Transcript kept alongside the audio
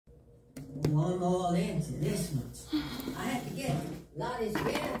one all into this much. I had to get Lottie's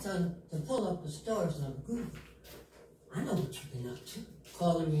grandson to pull up the stores on Google. I know what you've been up to.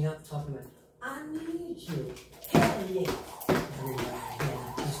 Calling me up, talking about, I need you. Hell yeah. Everywhere I get,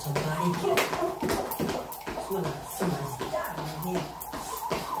 I do somebody get. Smell like somebody's dying here.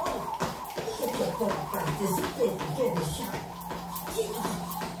 Oh, get your book about this thing and get a shot. Get off.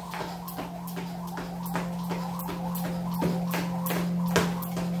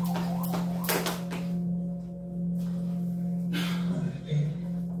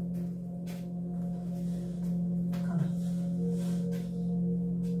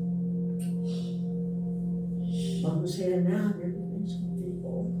 Mama's here now, and everything's gonna be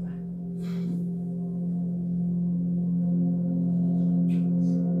all right.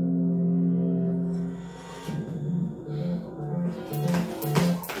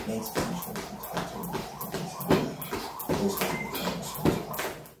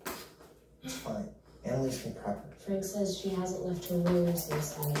 It's fine. Annalise can prep her. Frank says she hasn't left her room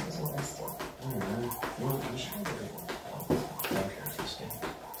since Nate was arrested. Well, we should have her.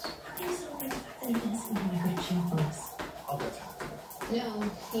 I'll go talk to her. No,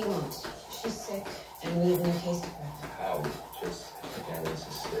 he won't. She's sick, and we have no case to prep. How? Just think Annalise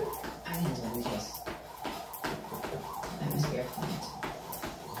is sick. I'm handling the case. That must be our client.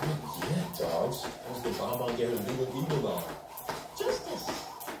 Yeah, dogs. How's the bomb get a legal eagle on? Justice!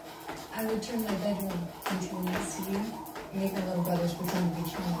 I would turn my bedroom into an ICU, make my little brothers pretend to be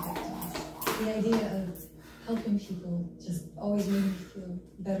trauma victims. The idea of helping people just always made me feel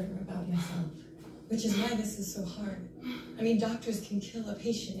better about myself, which is why this is so hard. I mean, doctors can kill a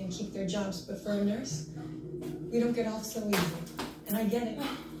patient and keep their jobs, but for a nurse, we don't get off so easy. And I get it,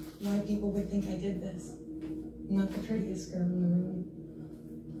 why people would think I did this. I'm not the prettiest girl in the room,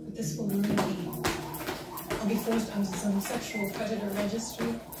 but this will ruin me. I'll be forced onto some sexual predator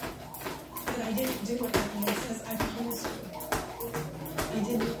registry. But I didn't do it, and it says I promised you. I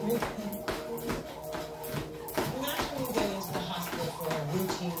didn't rape him. Imagine you go into the hospital for a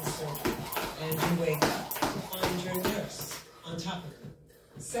routine surgery, and you wake up to find your nurse on top of you,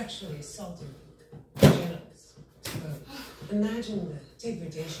 sexually assaulting you, genitals exposed. Imagine the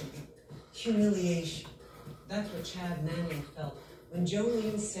degradation, humiliation. That's what Chad Manning felt when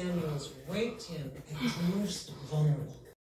Jolene Samuels raped him at his most vulnerable.